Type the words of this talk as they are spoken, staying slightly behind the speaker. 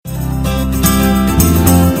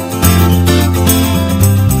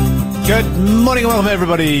Good morning and welcome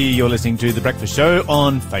everybody. You're listening to The Breakfast Show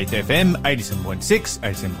on Faith FM 87.6,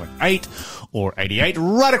 87.8 or 88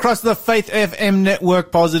 right across the Faith FM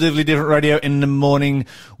network. Positively different radio in the morning.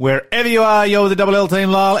 Wherever you are, you're with the Double L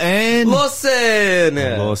team, Lyle and Lawson.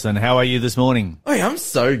 Lawson, how are you this morning? Oh, yeah, I'm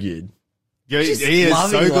so good. He is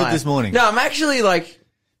so good this morning. No, I'm actually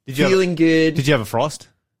feeling good. Did you have a frost?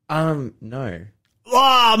 No.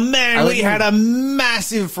 Oh man, we had a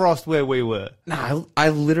massive frost where we were. No, I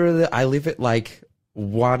live at like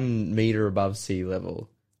 1 meter above sea level.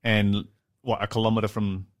 And what, a kilometre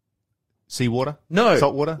from seawater? No.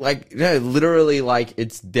 Salt water? Literally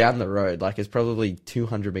it's down the road. Like it's probably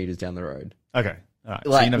 200 meters down the road. Okay. All right.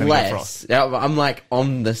 Like so you're not gonna get less. frost. I'm like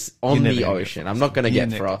on the ocean. I'm not going to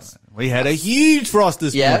get frost. We had a huge frost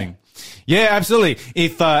this morning. Yeah, absolutely.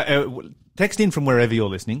 If text in from wherever you're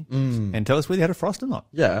listening and tell us whether you had a frost or not.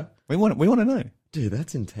 Yeah. We want to know. Dude,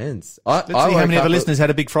 that's intense. Let's see how many other listeners had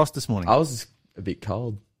a big frost this morning. I was a bit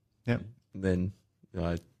cold. Yeah. Then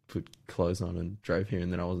I put clothes on and drove here,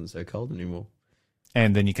 and then I wasn't so cold anymore.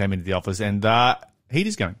 And then you came into the office and heat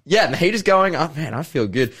is going. Yeah, and the heat is going. Oh, man, I feel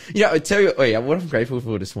good. You know, I tell you, what I'm grateful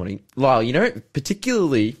for this morning. Lyle, you know,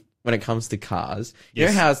 particularly when it comes to cars, you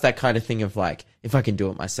know how it's that kind of thing of like, if I can do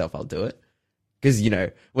it myself, I'll do it. Because, you know,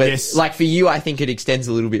 like for you, I think it extends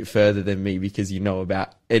a little bit further than me because you know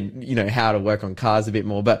about it, you know, how to work on cars a bit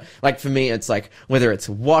more. But like for me, it's like whether it's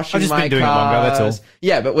washing I've just my been doing cars. it longer, that's all.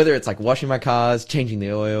 Yeah, but whether it's like washing my cars, changing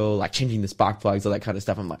the oil, like changing the spark plugs, all that kind of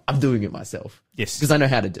stuff, I'm like, I'm doing it myself. Yes. Because I know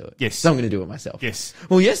how to do it. Yes. So I'm going to do it myself. Yes.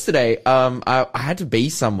 Well, yesterday, I had to be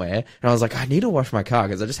somewhere and I was like, I need to wash my car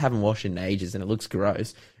because I just haven't washed it in ages and it looks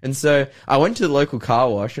gross. And so I went to the local car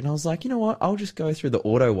wash and I was like, you know what? I'll just go through the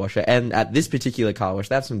auto washer. And at this particular car wash,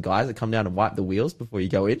 they have some guys that come down and wipe the wheels before you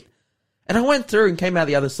go in. And I went through and came out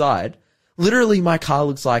the other side. Literally, my car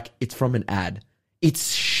looks like it's from an ad.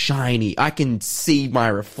 It's shiny. I can see my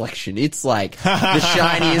reflection. It's like the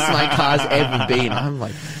shiniest my car's ever been. I'm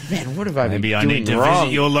like, man, what have I been doing wrong? Maybe I need to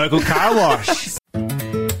visit your local car wash.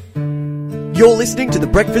 You're listening to the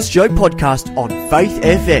Breakfast Show podcast on Faith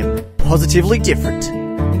FM. Positively different.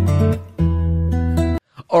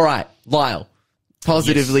 All right, Lyle.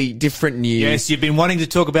 Positively different news. Yes, you've been wanting to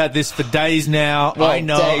talk about this for days now. Well, I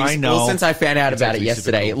know. Well, since I found out about it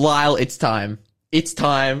yesterday, cool. Lyle, it's time. It's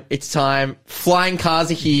time. Flying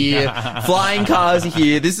cars are here. Flying cars are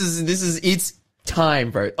here. It's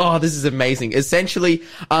time, bro. Oh, this is amazing. Essentially,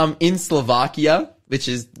 in Slovakia, which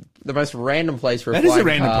is the most random place for a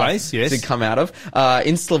flying car to come out of.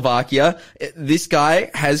 In Slovakia, this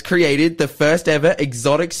guy has created the first ever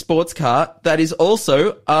exotic sports car that is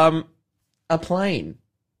also, a plane.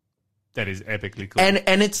 That is epically cool.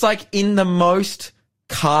 And it's like in the most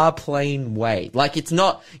car plane way. Like it's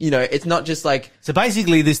not, you know, it's not just like. So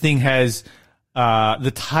basically this thing has,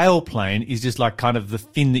 the tail plane is just like kind of the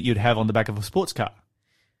fin that you'd have on the back of a sports car.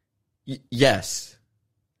 Yes.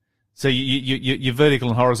 So your vertical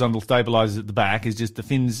and horizontal stabilizers at the back is just the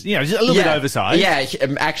fins, you know, just a little bit oversized. Yeah,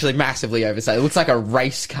 actually massively oversized. It looks like a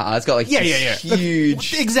race car. It's got like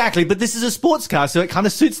huge. Exactly, but this is a sports car, so it kind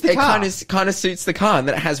of suits the car. It kind of suits the car, and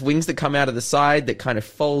then it has wings that come out of the side that kind of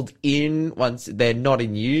fold in once they're not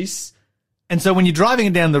in use. And so when you're driving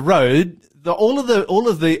it down the road, all of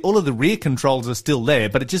the rear controls are still there,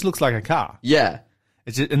 but it just looks like a car. Yeah.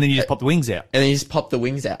 And then you just pop the wings out. And then you just pop the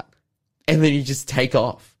wings out. And then you just take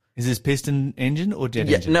off. Is this piston engine or jet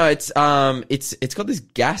engine? No, it's got this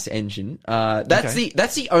gas engine. That's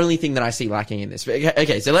the only thing that I see lacking in this.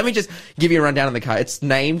 Okay, so let me just give you a rundown on the car. It's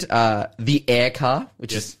named the Air Car,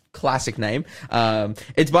 which is classic name.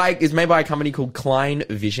 It's made by a company called Klein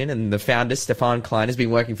Vision, and the founder Stefan Klein has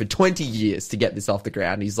been working for 20 years to get this off the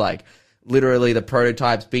ground. He's like, literally, the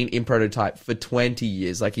prototype's been in prototype for 20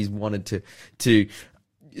 years. Like he's wanted to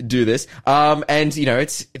do this. And you know,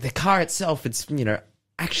 it's the car itself. It's, you know,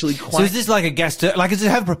 actually quite. So is this like a gas does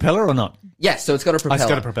it have a propeller or not? Yes, so it's got a propeller. It's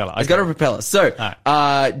got a propeller. It's got a propeller. So,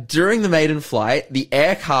 during the maiden flight, the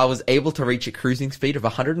air car was able to reach a cruising speed of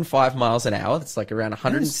 105 miles an hour. That's like around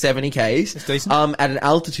 170 Ks. That's decent. At an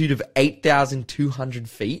altitude of 8,200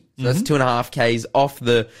 feet. So that's 2.5 Ks off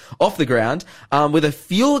the ground. With a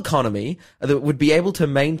fuel economy that would be able to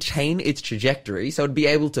maintain its trajectory. So it'd be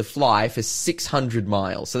able to fly for 600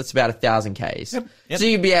 miles. So that's about 1,000 Ks. Yep. So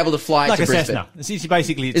you'd be able to fly like to Brisbane. Cessna. It's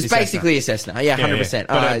basically a Cessna. Yeah,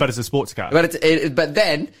 100%. But it's a sports car. But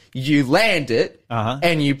then you land it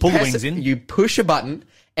and you pull the wings in. You push a button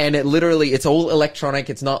and it's all electronic.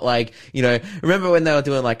 It's not like, you know, remember when they were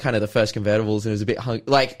doing like kind of the first convertibles and it was a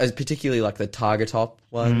bit particularly like the Targa Top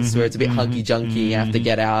ones where it's a bit hunky junky. You have to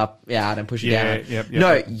get out and push it down. Yep.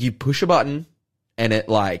 No, you push a button and it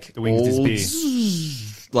like the wings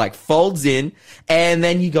disappear. like folds in, and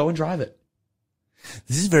then you go and drive it.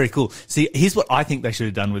 This is very cool. See, here's what I think they should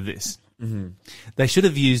have done with this. Mm-hmm. They should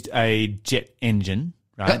have used a jet engine,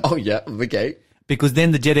 right? Oh yeah, okay. Because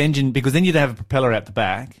then you'd have a propeller out the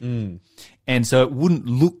back. And so it wouldn't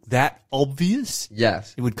look that obvious.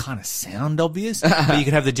 Yes. It would kind of sound obvious. But you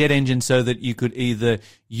could have the jet engine so that you could either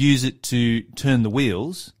use it to turn the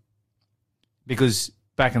wheels, because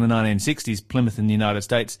back in the 1960s, Plymouth in the United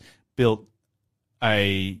States built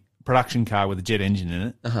a production car with a jet engine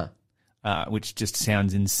in it, which just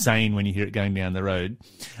sounds insane when you hear it going down the road.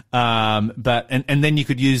 But then you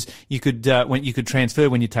could transfer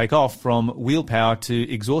when you take off from wheel power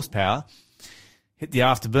to exhaust power. Hit the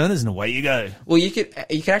afterburners and away you go. Well, you could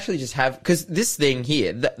actually just have, because this thing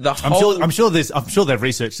here, the whole. I'm sure they've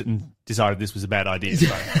researched it and decided this was a bad idea.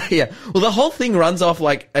 So. Yeah. Well, the whole thing runs off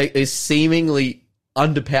like a seemingly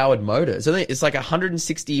underpowered motor. So it's like a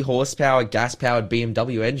 160 horsepower gas powered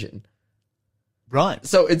BMW engine. Right.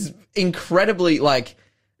 So it's incredibly like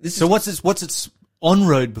this. So what's its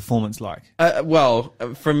on-road performance like? Well,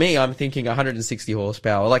 for me, I'm thinking 160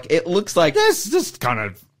 horsepower. Like it looks like That's just kind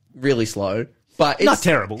of really slow. But it's not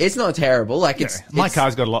terrible. It's not terrible. Like my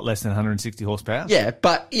car's got a lot less than 160 horsepower. Yeah,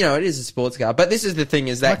 but you know, it is a sports car. But this is the thing: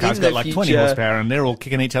 is that my car's got like 20 horsepower, and they're all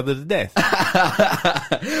kicking each other to death.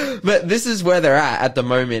 But this is where they're at the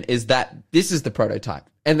moment. Is that this is the prototype,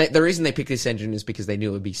 and the reason they picked this engine is because they knew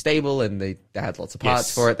it would be stable, and they had lots of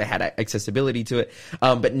parts for it. They had accessibility to it.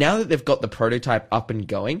 But now that they've got the prototype up and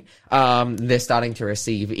going, they're starting to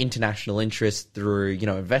receive international interest through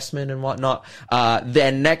investment and whatnot.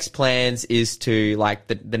 Their next plans is to like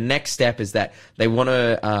the next step is that they want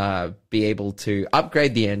to be able to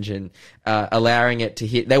upgrade the engine, allowing it to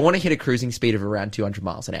hit. They want to hit a cruising speed of around 200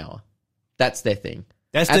 miles an hour. That's their thing.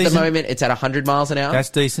 That's at decent. the moment, it's at 100 miles an hour. That's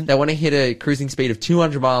decent. They want to hit a cruising speed of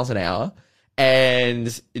 200 miles an hour.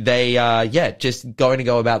 And they, just going to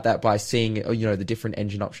go about that by seeing, the different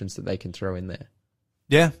engine options that they can throw in there.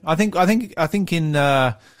 Yeah. I think in,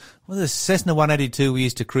 the Cessna 182, we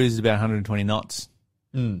used to cruise about 120 knots.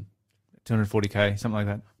 240k, something like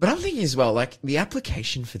that. But I'm thinking as well, like the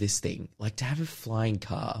application for this thing, like to have a flying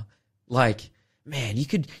car, like, man, you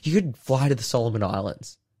could fly to the Solomon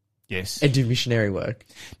Islands. Yes. And do missionary work.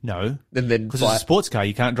 No. And then because it's a sports car,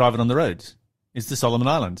 you can't drive it on the roads. It's the Solomon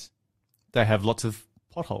Islands. They have lots of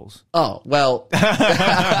potholes. Oh, well.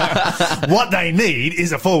 What they need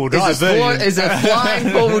is a four-wheel drive version. Is a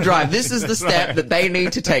flying four-wheel drive. This is the step that they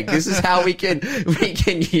need to take. This is how we can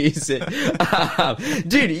use it.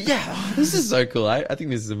 Dude, yeah. This is so cool. I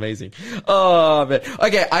think this is amazing. Oh, man.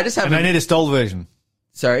 Okay, I just have... And they need a STOL version.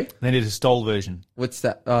 Sorry? They need a STOL version. What's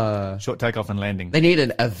that? Short takeoff and landing. They need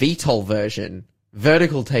a VTOL version.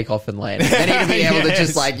 Vertical takeoff and landing. They need to be able to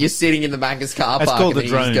just like, you're sitting in the Macca's car park called and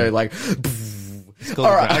the then you just go like...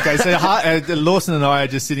 All right. Okay, so Lawson and I are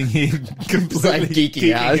just sitting here completely like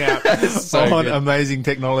geeking out. So on good. amazing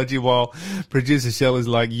technology while producer Shell is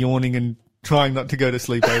like yawning and trying not to go to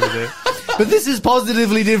sleep over there. But this is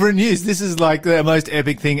positively different news. This is like the most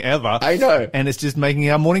epic thing ever. I know. And it's just making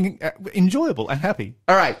our morning enjoyable and happy.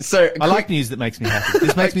 All right, so... I like news that makes me happy.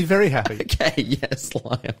 This makes me very happy. Okay, yes,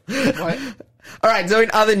 Liam. All right, so in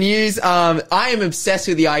other news, I am obsessed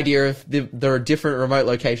with the idea of there are different remote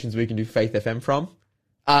locations we can do Faith FM from.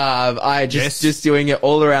 Just doing it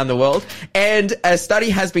all around the world. And a study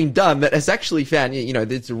has been done that has actually found,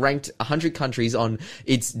 it's ranked 100 countries on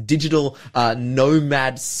its digital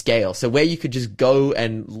nomad scale. So where you could just go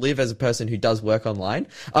and live as a person who does work online.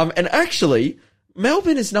 And actually,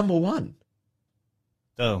 Melbourne is number 1.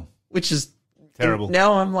 Oh. Which is terrible.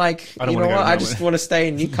 Now I'm like, I just want to stay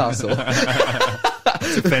in Newcastle. To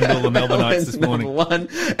offend all the Melbourneites this morning. Number 1.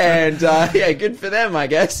 And, good for them, I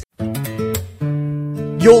guess.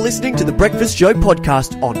 You're listening to the Breakfast Show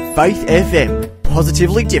podcast on Faith FM.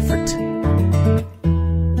 Positively different.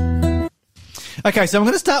 Okay, so I'm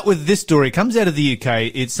going to start with this story. It comes out of the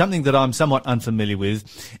UK. It's something that I'm somewhat unfamiliar with,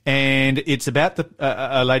 and it's about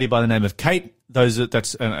a lady by the name of Kate.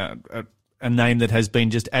 That's a name that has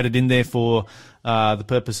been just added in there for the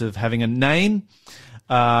purpose of having a name,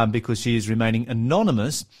 because she is remaining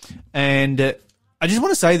anonymous. And I just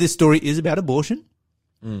want to say this story is about abortion.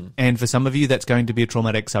 And for some of you, that's going to be a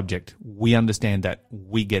traumatic subject. We understand that.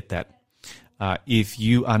 We get that. If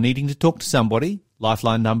you are needing to talk to somebody,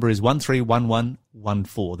 Lifeline number is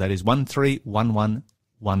 131114. That is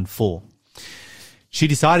 131114. She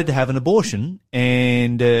decided to have an abortion,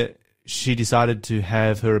 and she decided to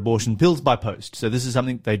have her abortion pills by post. So this is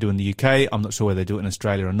something they do in the UK. I'm not sure whether they do it in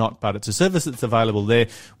Australia or not, but it's a service that's available there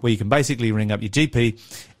where you can basically ring up your GP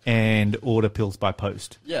and order pills by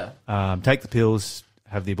post. Yeah. Take the pills,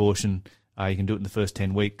 have the abortion, You can do it in the first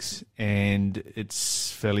 10 weeks, and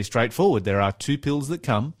it's fairly straightforward. There are 2 pills that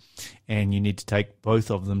come, and you need to take both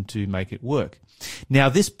of them to make it work. Now,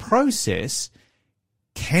 this process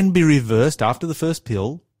can be reversed after the first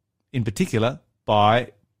pill, in particular,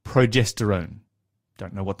 by progesterone.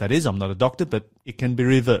 Don't know what that is. I'm not a doctor, but it can be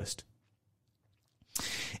reversed.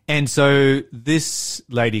 And so this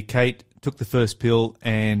lady, Kate, took the first pill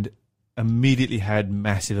and immediately had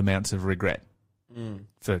massive amounts of regret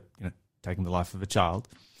for taking the life of a child.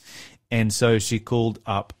 And so she called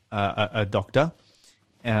up a doctor,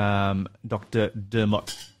 Dr.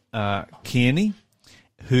 Dermot Kearney,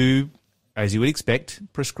 who, as you would expect,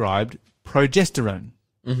 prescribed progesterone.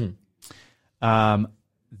 Mm-hmm.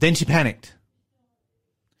 Then she panicked.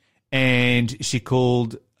 And she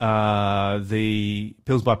called the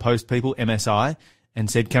Pills by Post people, MSI, and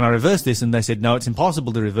said, can I reverse this? And they said, no, it's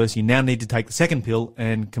impossible to reverse. You now need to take the second pill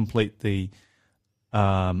and complete the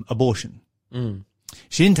abortion.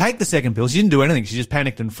 She didn't take the second pill. She didn't do anything. She just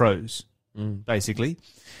panicked and froze, basically,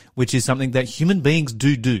 which is something that human beings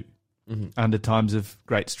do under times of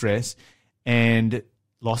great stress, and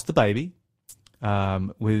lost the baby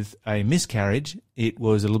with a miscarriage. It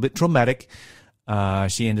was a little bit traumatic.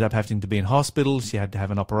 She ended up having to be in hospital. She had to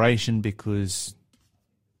have an operation because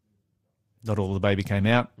not all of the baby came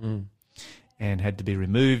out and had to be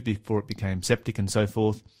removed before it became septic and so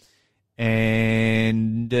forth.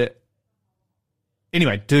 And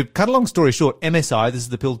anyway, to cut a long story short, MSI, this is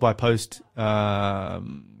the Pills by Post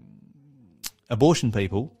abortion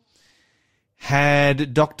people,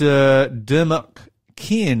 had Dr. Dermot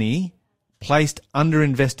Kearney placed under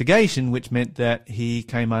investigation, which meant that he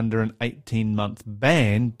came under an 18-month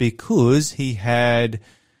ban because he had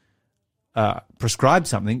prescribed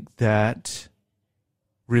something that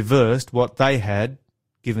reversed what they had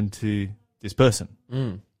given to this person.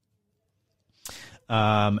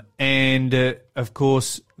 And, of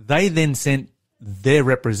course, they then sent their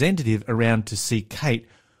representative around to see Kate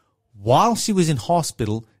while she was in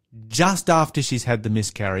hospital just after she's had the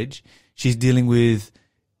miscarriage. She's dealing with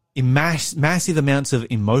massive amounts of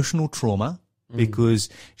emotional trauma because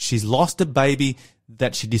she's lost a baby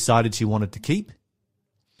that she decided she wanted to keep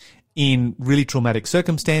in really traumatic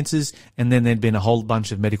circumstances, and then there'd been a whole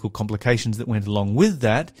bunch of medical complications that went along with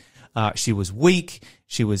that. She was weak,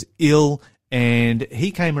 she was ill, and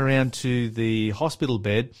he came around to the hospital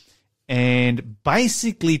bed and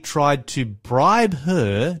basically tried to bribe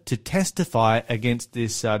her to testify against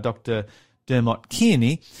this Dr. Dermot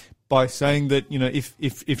Kearney by saying that,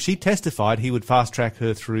 if she testified, he would fast-track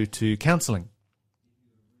her through to counselling.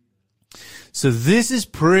 So this is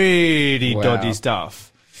pretty dodgy stuff.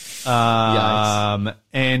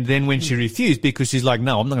 And then when she refused, because she's like,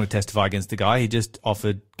 no, I'm not going to testify against the guy. He just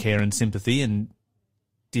offered care and sympathy and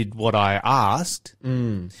did what I asked.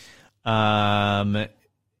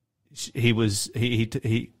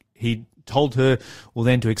 He told her, well,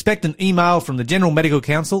 then to expect an email from the General Medical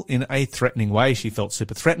Council in a threatening way. She felt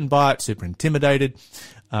super threatened by it, super intimidated,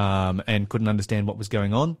 and couldn't understand what was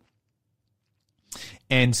going on.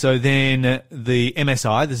 And so then the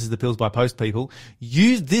MSI, this is the Pills by Post people,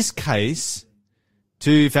 used this case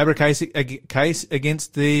to fabricate a case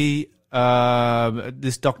against the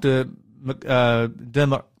this Dr.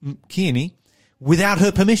 Dermot Kearney without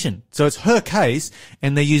her permission. So it's her case,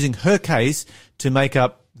 and they're using her case to make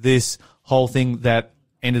up this whole thing that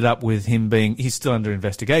ended up with him he's still under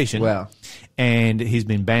investigation. Wow. And he's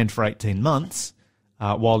been banned for 18 months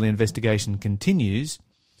while the investigation continues.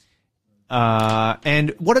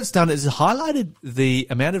 And what it's done is highlighted the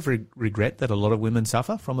amount of regret that a lot of women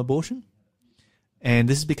suffer from abortion. And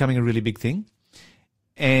this is becoming a really big thing.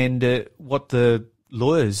 And what the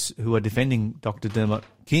lawyers who are defending Dr. Dermot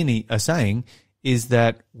Kearney are saying is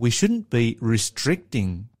that we shouldn't be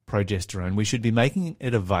restricting progesterone. We should be making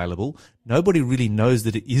it available. Nobody really knows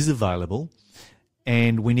that it is available.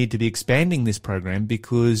 And we need to be expanding this program,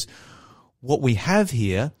 because what we have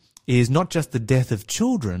here is not just the death of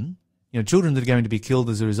children, children that are going to be killed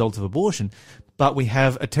as a result of abortion, but we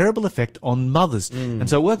have a terrible effect on mothers. And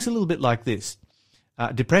so it works a little bit like this.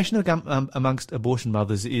 Depression amongst abortion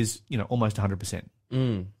mothers is, almost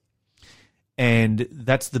 100%. And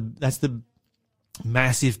that's the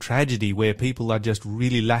massive tragedy, where people are just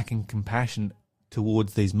really lacking compassion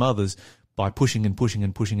towards these mothers by pushing and pushing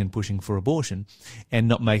and pushing and pushing for abortion and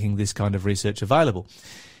not making this kind of research available.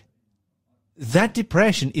 That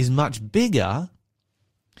depression is much bigger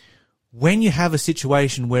when you have a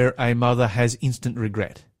situation where a mother has instant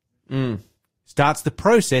regret. Starts the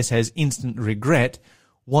process, has instant regret,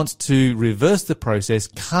 wants to reverse the process,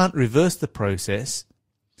 can't reverse the process,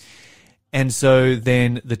 and so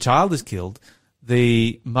then the child is killed.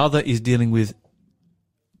 the mother is dealing with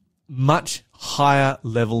much higher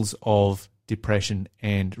levels of depression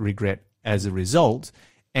and regret as a result.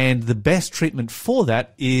 And the best treatment for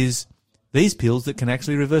that is these pills that can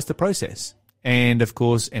actually reverse the process. And, of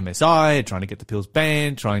course, MSI, trying to get the pills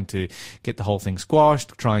banned, trying to get the whole thing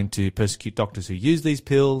squashed, trying to persecute doctors who use these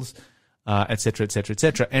pills, et cetera, et cetera, et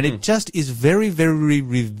cetera. And it just is very, very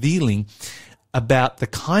revealing about the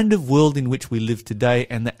kind of world in which we live today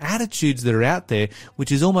and the attitudes that are out there,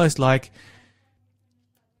 which is almost like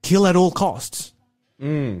kill at all costs.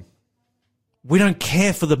 We don't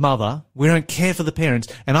care for the mother. We don't care for the parents.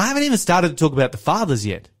 And I haven't even started to talk about the fathers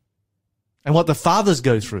yet and what the fathers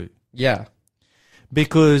go through. Yeah.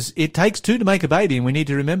 Because it takes two to make a baby, and we need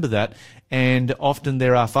to remember that. And often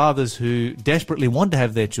there are fathers who desperately want to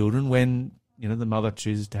have their children when, the mother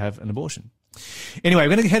chooses to have an abortion. Anyway,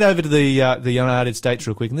 we're going to head over to the United States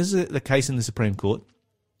real quick. And this is the case in the Supreme Court.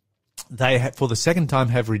 They, for the second time,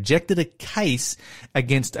 have rejected a case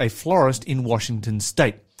against a florist in Washington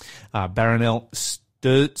State. Barronelle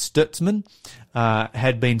Stutzman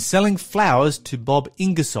had been selling flowers to Bob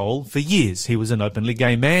Ingersoll for years. He was an openly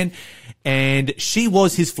gay man, and she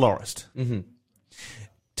was his florist. Mm-hmm.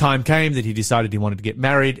 Time came that he decided he wanted to get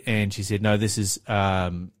married, and she said, no, this is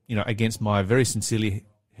against my very sincerely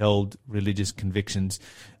held religious convictions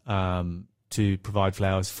to provide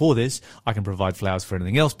flowers for this. I can provide flowers for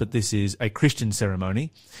anything else, but this is a Christian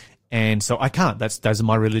ceremony. And so I can't. Those are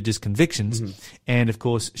my religious convictions. Mm-hmm. And, of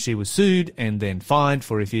course, she was sued and then fined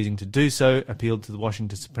for refusing to do so, appealed to the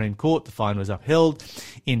Washington Supreme Court. The fine was upheld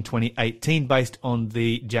in 2018 based on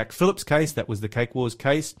the Jack Phillips case. That was the Cake Wars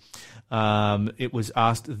case. It was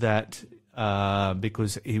asked that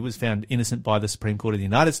because he was found innocent by the Supreme Court of the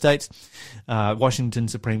United States, Washington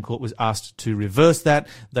Supreme Court was asked to reverse that.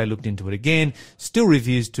 They looked into it again, still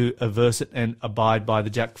refused to reverse it and abide by the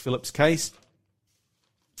Jack Phillips case,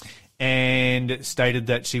 and stated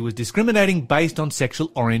that she was discriminating based on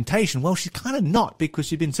sexual orientation. Well, she's kind of not, because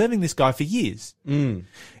she'd been serving this guy for years.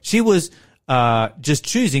 She was just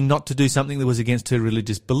choosing not to do something that was against her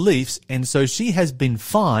religious beliefs, and so she has been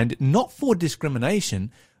fined not for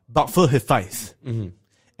discrimination, but for her faith. Mm-hmm.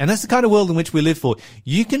 And that's the kind of world in which we live for.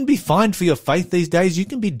 You can be fined for your faith these days. You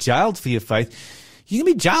can be jailed for your faith. You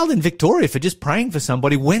can be jailed in Victoria for just praying for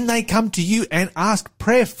somebody when they come to you and ask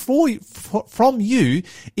prayer from you,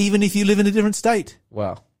 even if you live in a different state.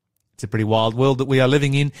 Wow. It's a pretty wild world that we are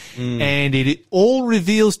living in. And it all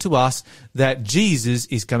reveals to us that Jesus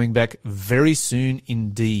is coming back very soon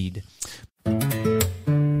indeed.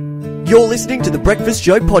 You're listening to the Breakfast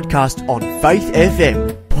Show podcast on Faith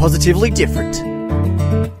FM. Positively different.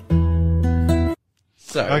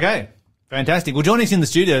 Okay. Fantastic. Well, joining us in the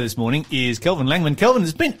studio this morning is Kelvin Langman. Kelvin,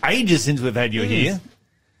 it's been ages since we've had you here.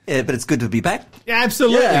 Yeah, but it's good to be back. Yeah,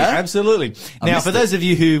 absolutely, absolutely. Now, for those of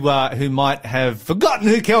you who might have forgotten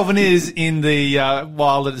who Kelvin is in the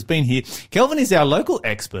while that it's been here, Kelvin is our local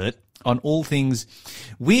expert on all things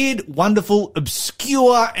weird, wonderful,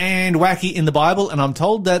 obscure, and wacky in the Bible. And I'm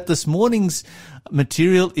told that this morning's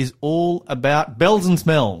material is all about bells and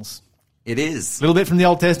smells. It is. A little bit from the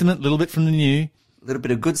Old Testament, a little bit from the New. A little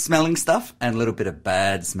bit of good smelling stuff and a little bit of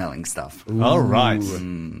bad smelling stuff. Ooh. All right.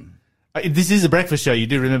 This is a breakfast show. You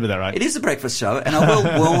do remember that, right? It is a breakfast show, and I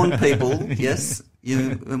will warn people, yes,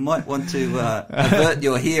 you might want to avert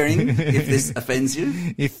your hearing if this offends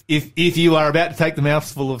you. If you are about to take the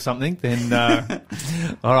mouthful of something, then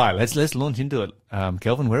all right, let's launch into it.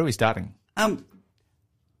 Kelvin, where are we starting?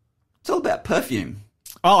 It's all about perfume.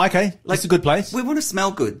 Oh, okay. That's a good place. We want to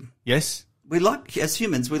smell good. Yes. As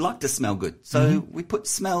humans, we like to smell good. So we put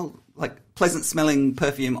pleasant smelling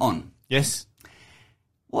perfume on. Yes.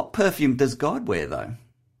 What perfume does God wear, though?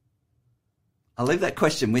 I'll leave that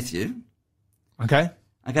question with you. Okay.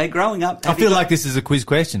 Okay, growing up... I feel like this is a quiz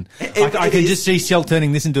question. I can just see Shell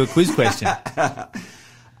turning this into a quiz question.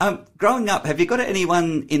 Growing up, have you got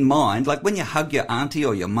anyone in mind, like when you hug your auntie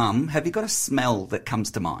or your mum, have you got a smell that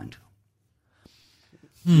comes to mind?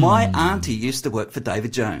 My auntie used to work for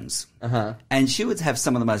David Jones, and she would have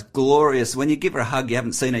some of the most glorious, when you give her a hug, you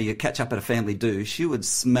haven't seen her, you catch up at a family do, she would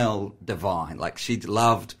smell divine. Like, she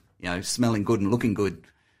loved, smelling good and looking good.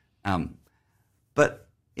 But,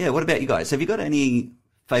 yeah, what about you guys? Have you got any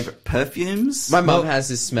favourite perfumes? My mum has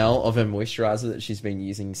this smell of a moisturiser that she's been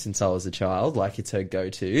using since I was a child. Like, it's her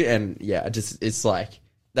go-to. And, yeah, it's like,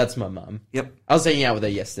 that's my mum. Yep. I was hanging out with her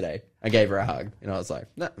yesterday. I gave her a hug, and I was like,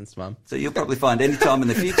 "No, that's mum." So you'll probably find any time in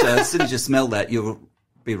the future, as soon as you smell that, you'll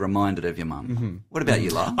be reminded of your mum. Mm-hmm. What about you,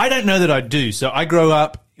 La? I don't know that I do. So I grew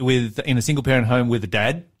up in a single-parent home with a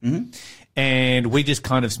dad, and we just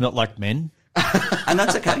kind of smelt like men. And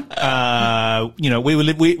that's okay.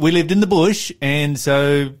 We lived in the bush, and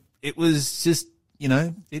so it was just,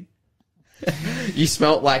 it. You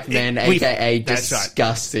smelt like men, aka that's right.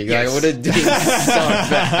 disgusting. Yes. Like, it would have been so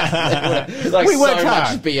bad. Like, We worked so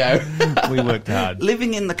hard. much BO. We worked hard.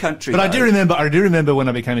 Living in the country. But I though, do remember when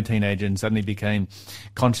I became a teenager and suddenly became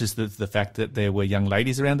conscious of the fact that there were young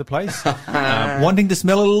ladies around the place, wanting to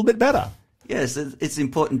smell a little bit better. Yes, it's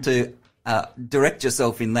important to direct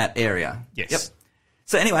yourself in that area. Yes. Yep.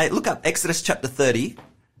 So anyway, look up Exodus chapter 30,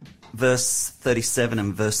 verse 37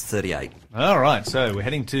 and verse 38. All right, so we're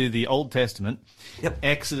heading to the Old Testament. Yep.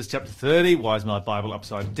 Exodus chapter 30. Why is my Bible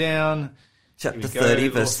upside down? Chapter Here we go. 30,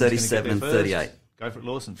 verse Lawson's gonna get 37 and there first. 38. Go for it,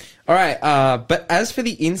 Lawson. All right, but as for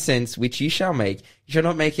the incense which you shall make, you shall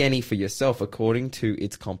not make any for yourself according to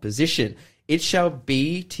its composition. It shall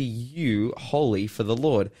be to you holy for the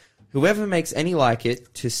Lord. Whoever makes any like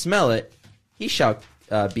it to smell it, he shall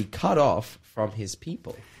be cut off from his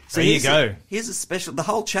people. So There you go. Here's a special. The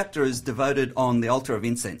whole chapter is devoted on the altar of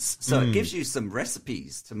incense. So it gives you some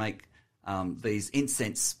recipes to make these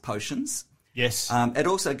incense potions. Yes. It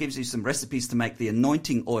also gives you some recipes to make the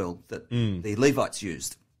anointing oil that the Levites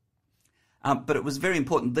used. But it was very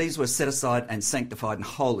important. These were set aside and sanctified and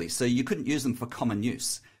holy, so you couldn't use them for common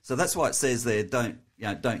use. So that's why it says there, don't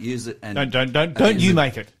use it. And Don't you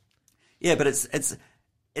make it. Yeah, but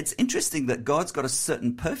it's interesting that God's got a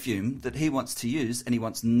certain perfume that he wants to use and he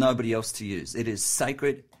wants nobody else to use. It is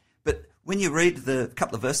sacred. But when you read the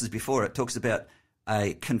couple of verses before, it talks about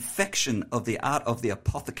a confection of the art of the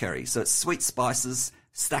apothecary. So it's sweet spices,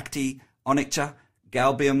 stacte, onycha,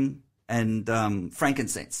 galbium, and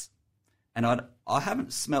frankincense. And I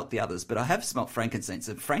haven't smelt the others, but I have smelt frankincense,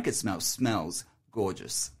 and frankincense smells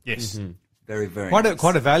gorgeous. Yes. Very, very Quite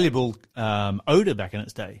nice. a valuable odor back in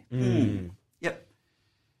its day. Yep.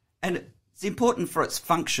 And it's important for its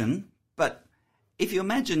function, but if you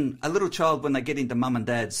imagine a little child when they get into mum and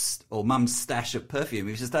dad's or mum's stash of perfume,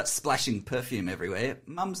 if you start splashing perfume everywhere,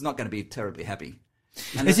 mum's not going to be terribly happy.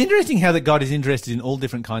 And It's interesting how that God is interested in all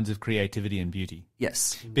different kinds of creativity and beauty.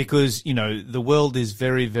 yes. Because, the world is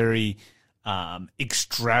very, very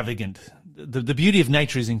extravagant. The beauty of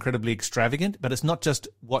nature is incredibly extravagant, but it's not just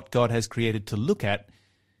what God has created to look at.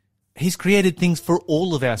 He's created things for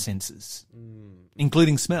all of our senses,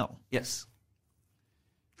 including smell. Yes.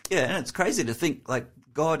 Yeah, and it's crazy to think like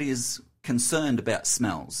God is concerned about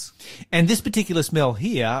smells. And this particular smell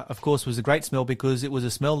here, of course, was a great smell because it was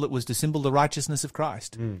a smell that was to symbol the righteousness of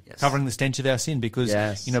Christ, Yes. covering the stench of our sin because,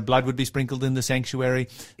 Yes. blood would be sprinkled in the sanctuary.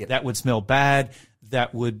 Yep. That would smell bad.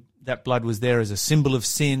 That blood was there as a symbol of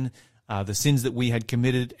sin, the sins that we had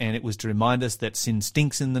committed, and it was to remind us that sin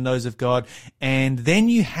stinks in the nose of God. And then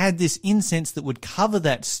you had this incense that would cover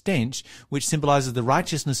that stench, which symbolizes the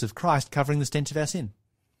righteousness of Christ covering the stench of our sin.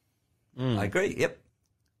 I agree. Yep.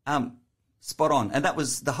 Spot on. And that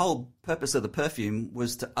was the whole purpose of the perfume,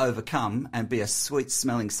 was to overcome and be a sweet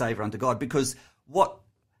smelling savour unto God. Because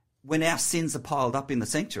when our sins are piled up in the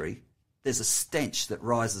sanctuary, there's a stench that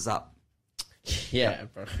rises up. Yeah,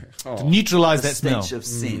 bro. To neutralize The that smell. stench of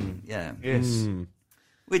sin. Yeah. Yes.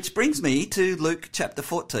 Which brings me to Luke chapter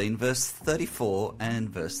 14, verse 34 and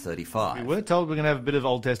verse We 35. were told we're going to have a bit of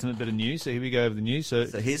Old Testament, bit of new. So here we go over the new. So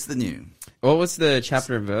So here's the new. What was the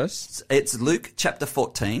chapter and verse? It's Luke chapter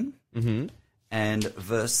 14 and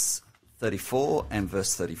verse 34 and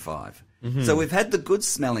verse 35. So we've had the good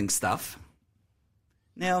smelling stuff.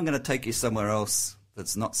 Now I'm going to take you somewhere else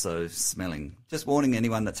that's not so smelling. Just warning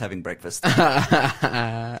anyone that's having breakfast.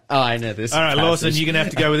 I know this. all right, Lawson, passage. you're going to have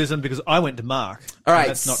to go with this one because I went to Mark. All right,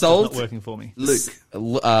 that's not salt- working for me. Luke.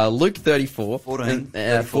 Luke 34,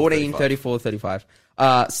 14, 14, 34, 35.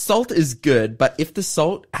 Salt is good, but if the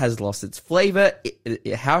salt has lost its flavor,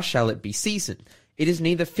 how shall it be seasoned? It is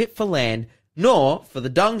neither fit for land nor for the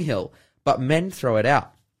dunghill, but men throw it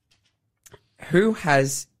out. Who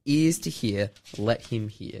has ears to hear, let him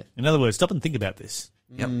hear. In other words, stop and think about this.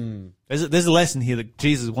 Yep. There's a lesson here that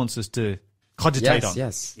Jesus wants us to cogitate on.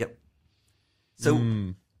 Yes. Yep. So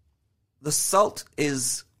the salt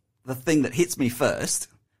is the thing that hits me first,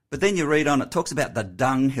 but then you read on, it talks about the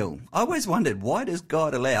dunghill. I always wondered, why does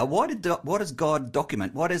God allow, what does God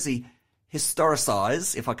document, why does he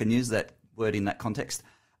historicize, if I can use that word in that context,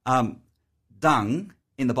 dung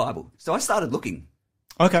in the Bible? So I started looking.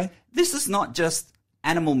 Okay. This is not just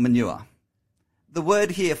animal manure. The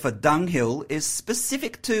word here for dunghill is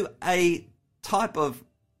specific to a type of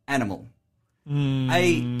animal.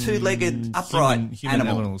 A two-legged upright Human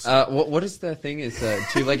animal. animals. What is the thing? Is a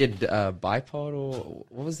two-legged biped, or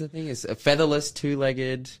what was the thing? Is a featherless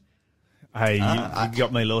two-legged? Hey, you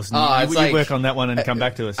got me, Lawson. Oh, you it's like- work on that one and come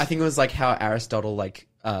back to us. I think it was like how Aristotle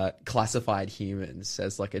classified humans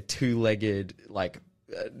as like a two-legged, like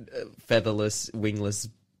featherless, wingless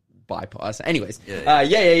biped. Anyways,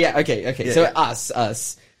 yeah. Okay. So us.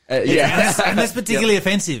 And that's particularly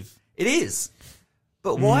offensive. It is.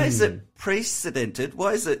 But why is it precedented?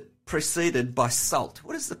 Why is it preceded by salt?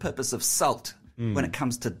 What is the purpose of salt when it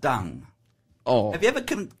comes to dung? Oh, Have you ever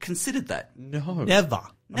considered that? no. Never.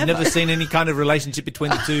 I've never seen any kind of relationship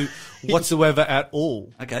between the two whatsoever at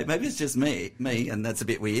all. Okay, maybe it's just me, and that's a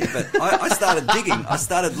bit weird. But I started digging. I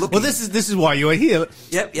started looking. Well, this is why you are here.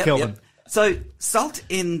 Yep. Kelvin. So salt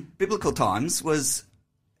in biblical times was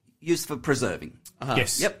used for preserving.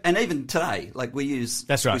 Yes. Yep, and even today, like we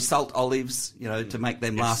That's right. salt olives, to make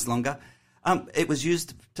them last longer. It was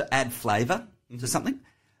used to add flavour to something,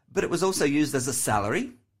 but it was also used as a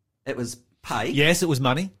salary. It was pay. Yes, it was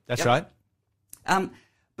money. That's right.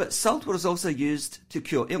 But salt was also used to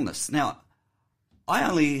cure illness. Now, I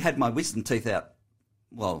only had my wisdom teeth out,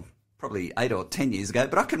 well, probably 8 or 10 years ago,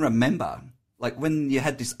 but I can remember, like when you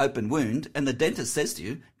had this open wound and the dentist says to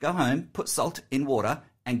you, go home, put salt in water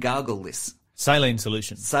and gargle this. Saline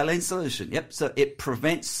solution. Saline solution, yep. So it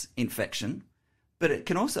prevents infection, but it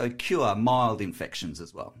can also cure mild infections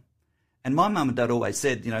as well. And my mum and dad always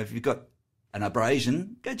said, if you've got an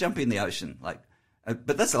abrasion, go jump in the ocean.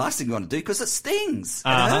 But that's the last thing you want to do because it stings. It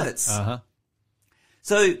hurts.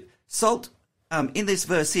 So salt, in this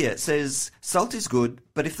verse here, it says, salt is good,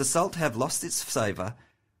 but if the salt have lost its savour,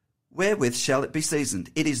 wherewith shall it be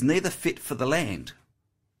seasoned? It is neither fit for the land.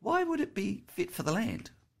 Why would it be fit for the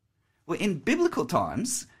land? Well, in biblical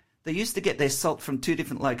times, they used to get their salt from two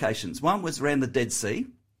different locations. One was around the Dead Sea.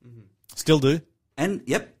 Still do.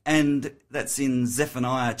 And that's in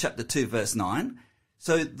Zephaniah chapter 2, verse 9.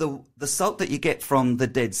 So the salt that you get from the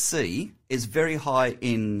Dead Sea is very high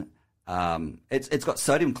in, it's got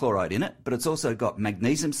sodium chloride in it, but it's also got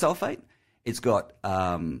magnesium sulfate, it's got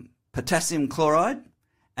potassium chloride,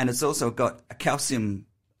 and it's also got a calcium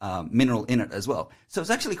mineral in it as well. So it's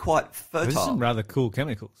actually quite fertile. There's some rather cool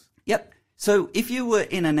chemicals. Yep. So if you were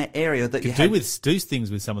in an area that you do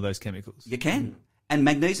things with some of those chemicals. You can. And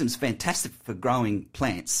magnesium's fantastic for growing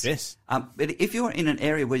plants. Yes. But if you're in an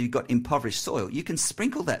area where you've got impoverished soil, you can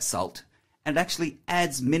sprinkle that salt and it actually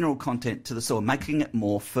adds mineral content to the soil, making it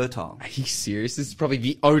more fertile. Are you serious? This is probably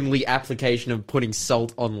the only application of putting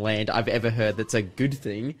salt on land I've ever heard that's a good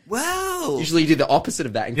thing. Well, Usually you do the opposite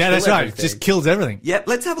of that and Yeah, kill that's right. It everything. just kills everything. Yep,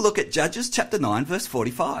 let's have a look at Judges chapter 9, verse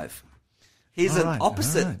 45. Here's All an right,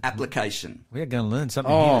 opposite all right. application. We are going to learn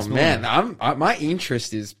something here Oh this morning. man, my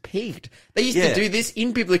interest is piqued. They used to do this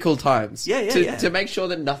in biblical times to make sure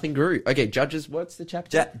that nothing grew. Okay, Judges, what's the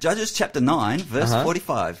chapter? Judges chapter 9, verse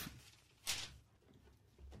 45.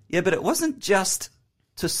 Yeah, but it wasn't just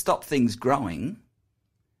to stop things growing.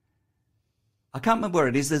 I can't remember where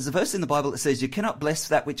it is. There's a verse in the Bible that says you cannot bless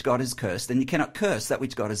that which God has cursed, and you cannot curse that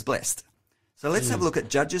which God has blessed. So let's have a look at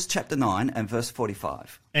Judges chapter 9 and verse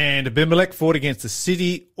 45. And Abimelech fought against the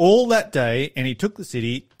city all that day, and he took the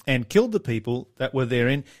city and killed the people that were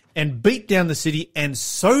therein, and beat down the city and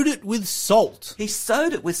sowed it with salt. He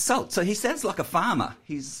sowed it with salt. So he sounds like a farmer.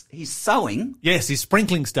 He's sowing. Yes, he's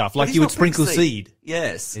sprinkling stuff like he's you would not putting sprinkle seed.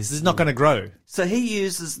 Yes. This is not going to grow. So he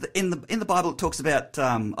uses, in the Bible it talks about,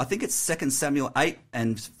 I think it's 2 Samuel 8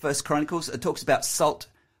 and 1 Chronicles, it talks about salt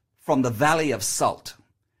from the valley of salt.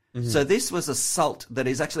 So this was a salt that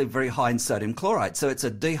is actually very high in sodium chloride. So it's a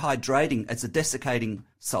desiccating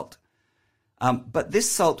salt. But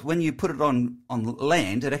this salt, when you put it on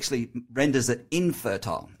land, it actually renders it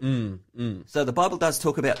infertile. So the Bible does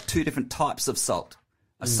talk about two different types of salt.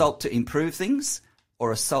 A salt to improve things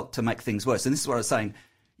or a salt to make things worse. And this is what I was saying.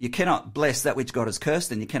 You cannot bless that which God has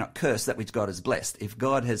cursed and you cannot curse that which God has blessed. If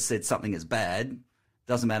God has said something is bad,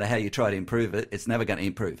 doesn't matter how you try to improve it, it's never going to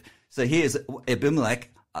improve. So here's Abimelech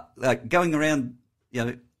going around,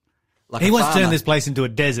 like He a wants to farmer. turn this place into a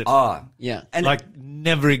desert. Oh, yeah. And like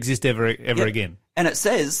never exist ever again. And it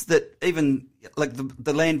says that even like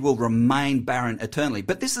the land will remain barren eternally.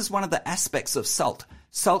 But this is one of the aspects of salt.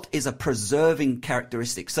 Salt is a preserving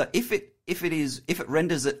characteristic. So if it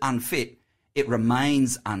renders it unfit, it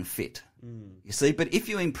remains unfit. You see, but if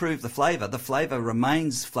you improve the flavor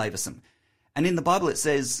remains flavoursome. And in the Bible it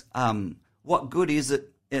says, what good is it?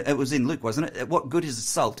 It was in Luke, wasn't it? What good is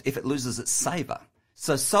salt if it loses its savour?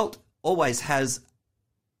 So salt always has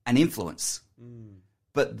an influence.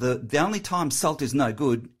 But the only time salt is no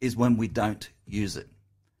good is when we don't use it.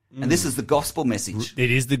 And this is the gospel message. It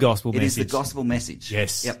is the gospel message. It is the gospel message.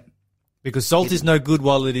 Yes. Yep. Because salt is no good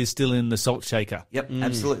while it is still in the salt shaker. Yep,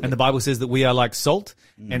 absolutely. And the Bible says that we are like salt,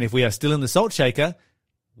 and if we are still in the salt shaker,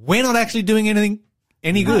 we're not actually doing anything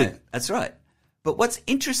any good. No, that's right. But what's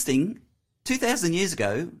interesting 2,000 years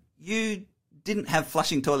ago, you didn't have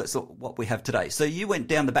flushing toilets or what we have today. So you went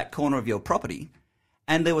down the back corner of your property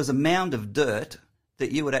and there was a mound of dirt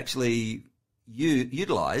that you would actually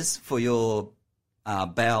utilise for your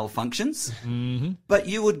bowel functions. Mm-hmm. But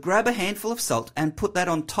you would grab a handful of salt and put that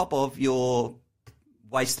on top of your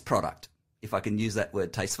waste product, if I can use that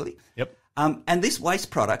word tastefully. Yep. And this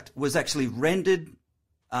waste product was actually rendered,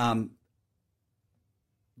 the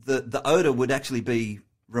odour would actually be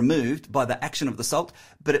removed by the action of the salt,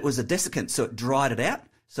 but it was a desiccant, so it dried it out,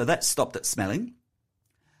 so that stopped it smelling.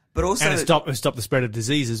 But also, and it stopped the spread of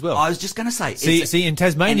disease as well. I was just going to say, see, in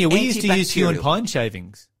Tasmania we used to use human pine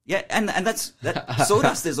shavings. Yeah, and that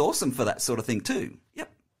sawdust is awesome for that sort of thing too.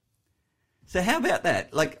 Yep. So how about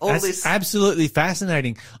that? Like That's this, absolutely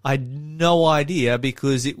fascinating. I had no idea,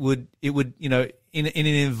 because it would in an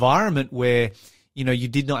environment where you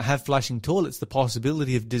did not have flushing toilets, the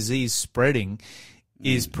possibility of disease spreading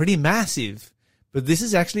is pretty massive. But this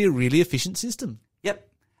is actually a really efficient system. Yep.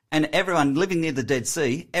 And everyone living near the Dead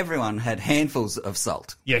Sea, everyone had handfuls of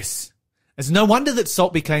salt. Yes. It's no wonder that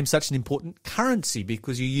salt became such an important currency,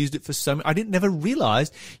 because you used it for so many. I never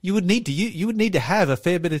realised you would need to have a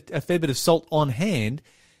fair bit of salt on hand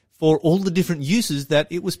for all the different uses that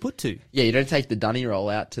it was put to. Yeah, you don't take the dunny roll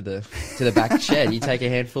out to the back shed. You take a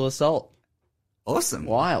handful of salt. Awesome.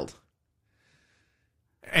 Wild.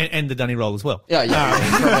 And the dunny roll as well. Yeah.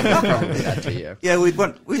 Probably that too, yeah. Yeah,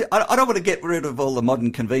 I don't want to get rid of all the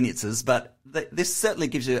modern conveniences, but this certainly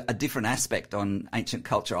gives you a different aspect on ancient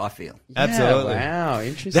culture, I feel. Absolutely. Wow,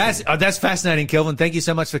 interesting. That's fascinating, Kelvin. Thank you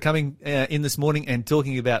so much for coming in this morning and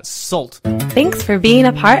talking about salt. Thanks for being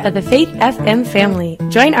a part of the Faith FM family.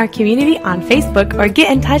 Join our community on Facebook or get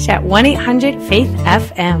in touch at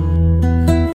 1-800-FAITH-FM.